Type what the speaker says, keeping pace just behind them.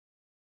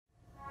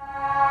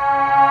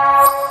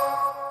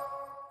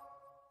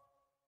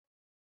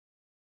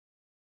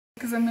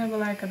Herkese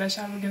merhabalar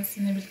arkadaşlar. Bugün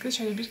sizinle birlikte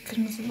şöyle bir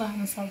kırmızı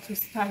lahana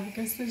salatası tarifi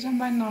göstereceğim.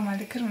 Ben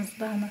normalde kırmızı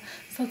lahana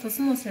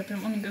salatasını nasıl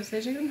yapıyorum onu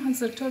göstereceğim.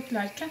 Hazır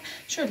törpülerken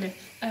şöyle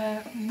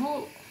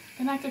bu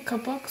genellikle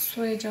kabak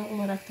soyacağı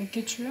olarak da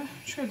geçiyor.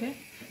 Şöyle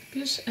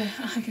bir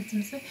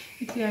aletimize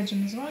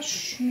ihtiyacımız var.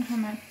 Şunu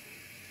hemen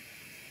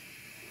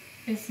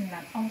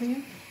besinden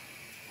alayım.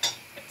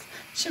 Evet.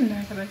 Şimdi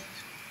arkadaşlar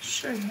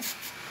şöyle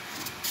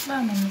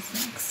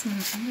lahanamızın kısmını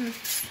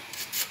alıyoruz.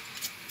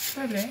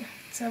 Böyle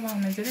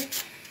devam ederek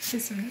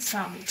kesimini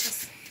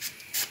sağlayacağız.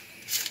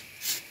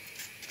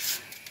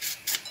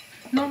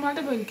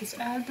 Normalde böyle kes.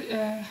 Eğer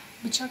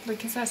bıçakla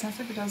keserseniz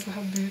de biraz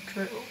daha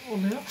büyük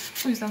oluyor.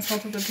 O yüzden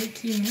salatada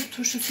pek yemiyor.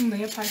 Turşusunu da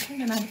yaparken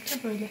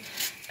genellikle böyle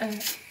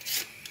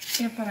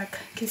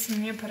yaparak,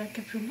 kesimini yaparak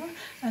yapıyorlar.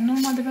 Yani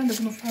normalde ben de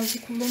bunu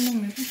fazla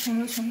kullanamıyordum.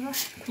 Sonra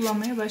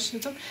kullanmaya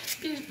başladım.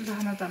 Bir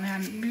lahanadan,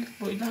 yani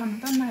büyük boy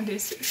lahanadan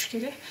neredeyse 3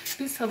 kere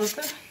bir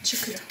salata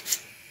çıkıyor.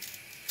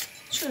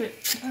 Şöyle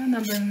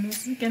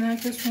lahanalarımızı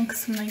genellikle son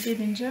kısmına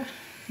gelince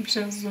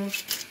biraz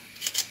zor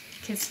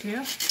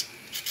kesiliyor.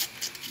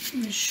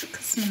 Şimdi şu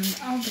kısmını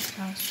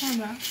aldıktan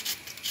sonra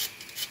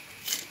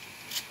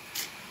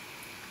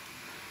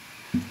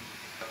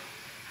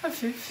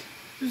hafif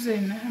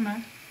üzerine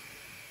hemen,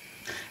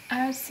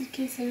 eğer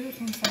sirkeyi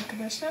seviyorsanız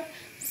arkadaşlar,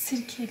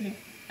 sirkeli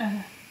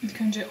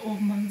ilk önce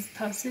olmanızı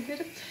tavsiye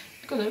ederim.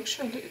 İlk olarak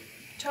şöyle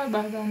çay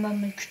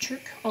bardağından da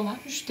küçük olan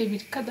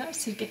 1/3 kadar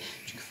sirke.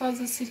 Çünkü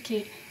fazla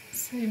sirke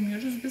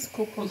sevmiyoruz biz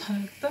koku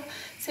olarak da.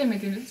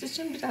 Sevmediğimiz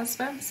için biraz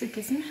ben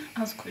sirkesini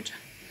az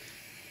koyacağım.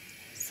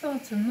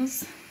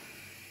 Salatamız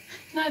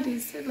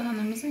neredeyse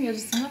lahanamızın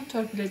yarısını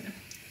törpüledim.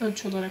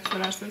 Ölçü olarak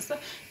sorarsanız da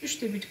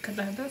 1/3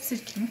 kadar da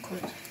sirkemi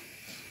koydum.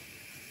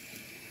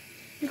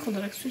 İlk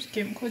olarak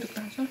sirkemi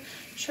koyduktan sonra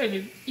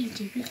şöyle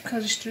iyice bir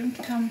karıştırıyorum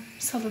ki tam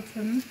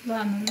salatanın,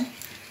 lahananın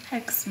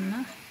her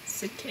kısmına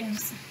sirke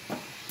emsin.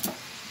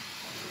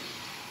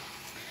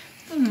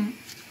 Bunu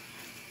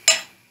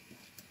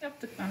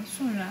yaptıktan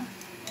sonra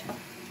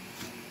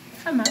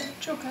hemen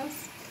çok az,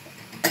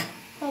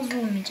 fazla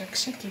olmayacak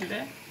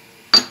şekilde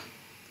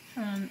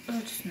hemen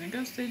ölçüsünü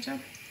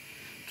göstereceğim.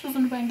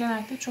 Tuzunu ben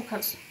genelde çok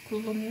az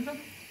kullanıyorum.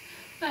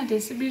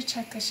 Neredeyse bir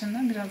çay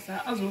kaşığından biraz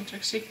daha az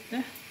olacak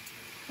şekilde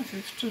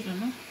hafif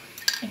tuzunu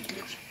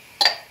ekliyorum.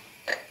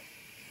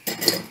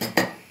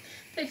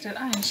 Tekrar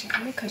aynı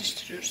şekilde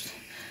karıştırıyoruz.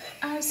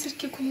 Eğer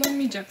sirke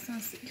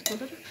kullanmayacaksanız ilk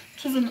olarak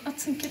tuzunu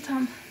atın ki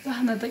tam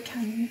lahana da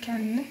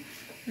kendini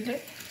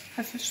böyle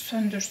hafif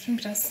söndürsün.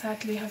 Biraz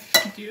sertliği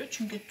hafif gidiyor.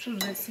 Çünkü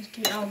tuz ve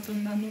sirkeyi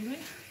aldığından dolayı.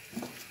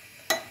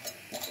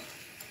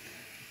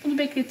 Bunu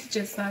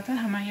bekleteceğiz zaten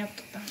hemen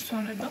yaptıktan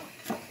sonra da.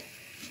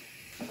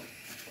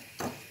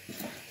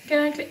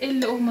 Genellikle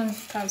elle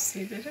olmanızı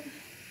tavsiye ederim.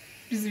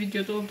 Biz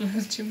videoda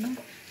olduğunuz için ben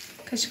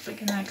kaşıkla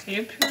genellikle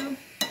yapıyorum.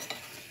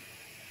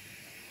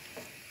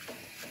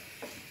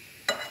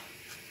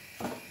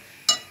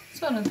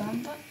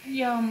 Sonradan da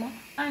yağımı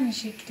aynı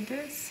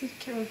şekilde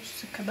sirke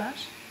ölçüsü kadar,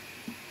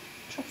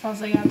 çok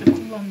fazla yağda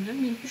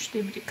kullanmıyorum.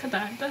 1/3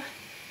 kadar da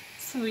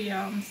sıvı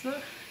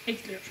yağımızı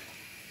ekliyorum.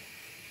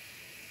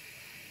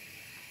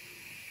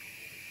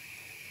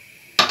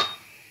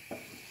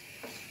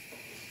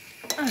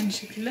 Aynı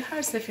şekilde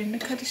her seferinde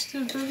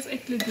karıştırdığınız,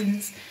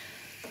 eklediğiniz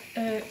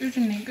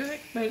ürüne göre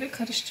böyle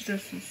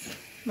karıştırıyorsunuz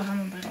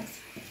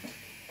lahanalarınızı.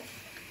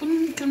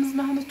 Bunun kırmızı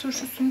lahana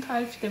turşusunun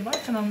tarifi de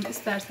var. Kanalımda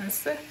isterseniz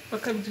ise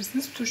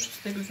bakabilirsiniz.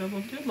 Turşusu da güzel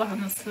oluyor.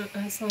 Lahanası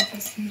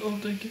salatasının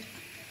olduğu gibi.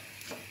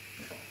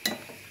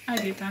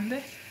 Ayrıca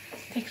de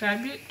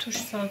tekrar bir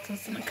turşu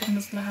salatasını,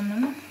 kırmızı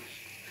lahananın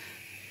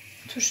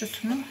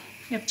turşusunu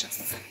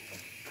yapacağız.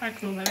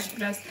 Farklı olarak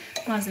biraz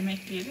malzeme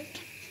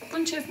ekleyerek.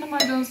 Bunun içerisine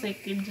maydanoz da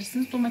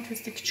ekleyebilirsiniz.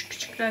 Domates de küçük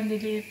küçük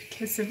rendeleyip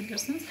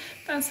kesebilirsiniz.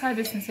 Ben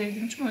sadesini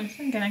sevdiğim için o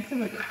yüzden genellikle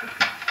böyle yapıyorum.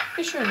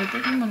 Ve şöyle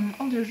de limonumu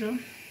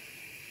alıyorum.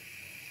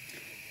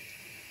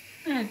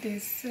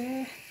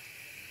 Neredeyse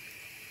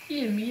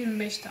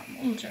 20-25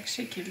 damla olacak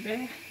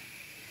şekilde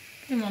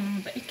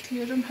limonumu da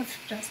ekliyorum. Hafif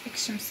biraz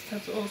ekşimsi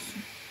tadı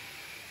olsun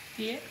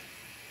diye.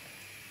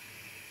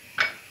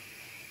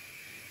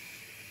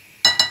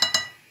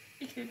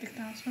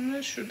 Ekledikten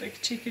sonra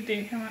şuradaki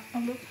çekirdeği hemen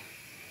alıp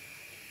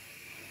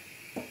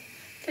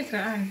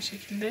tekrar aynı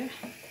şekilde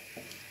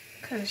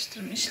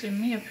karıştırma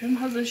işlemini yapıyorum.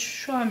 Hazır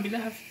şu an bile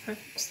hafif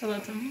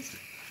salatamız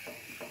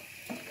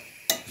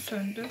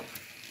söndü.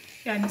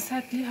 Yani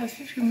sertliği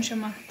hafif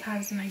yumuşama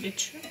tarzına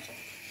geçiyor.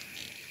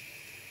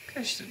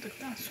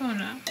 Karıştırdıktan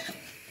sonra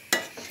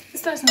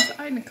isterseniz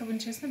aynı kabın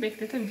içerisinde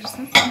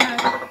bekletebilirsiniz. Eğer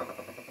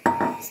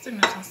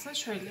istemiyorsanız da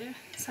şöyle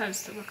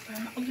servis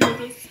tabaklarına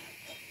alıyoruz.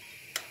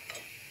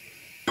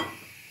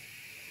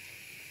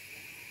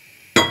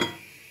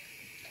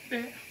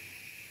 Ve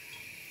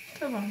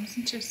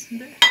tabağımızın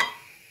içerisinde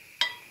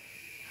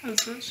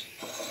hazır.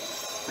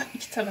 Ben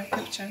 2 tabak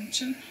yapacağım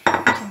için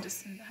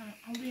ikincisini de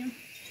hemen alayım.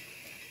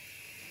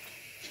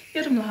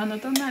 Yarım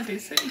lahanadan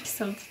neredeyse 2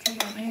 salata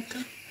tabağına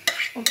yakın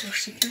olacak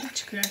şekilde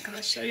çıkıyor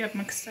arkadaşlar,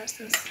 yapmak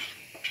isterseniz.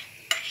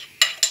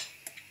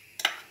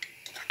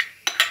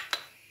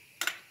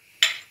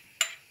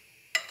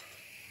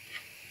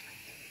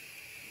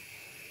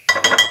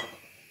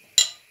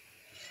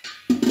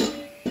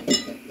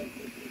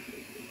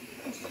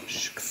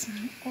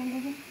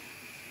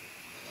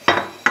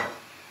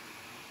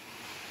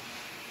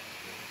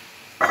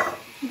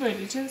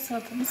 böylece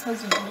salatamız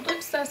hazır oldu.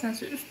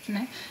 İsterseniz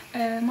üstüne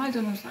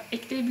maydanozla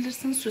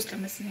ekleyebilirsiniz.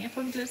 Süslemesini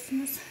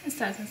yapabilirsiniz.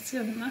 İsterseniz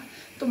yanına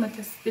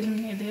domates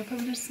dilimleri de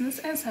yapabilirsiniz.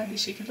 En sade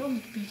şekilde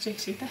olabilecek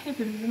şekilde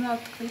hepimizin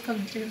rahatlıkla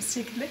yapabileceğimiz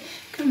şekilde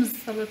kırmızı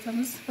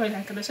salatamız böyle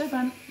arkadaşlar.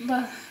 Ben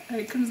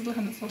kırmızı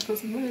lahana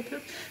salatasını böyle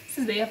yapıyorum.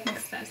 Siz de yapmak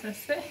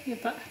isterseniz de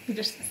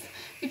yapabilirsiniz.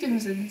 Videomu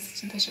izlediğiniz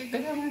için teşekkür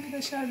ederim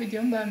arkadaşlar.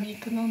 Videomu beğenmeyi,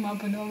 kanalıma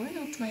abone olmayı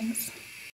unutmayınız.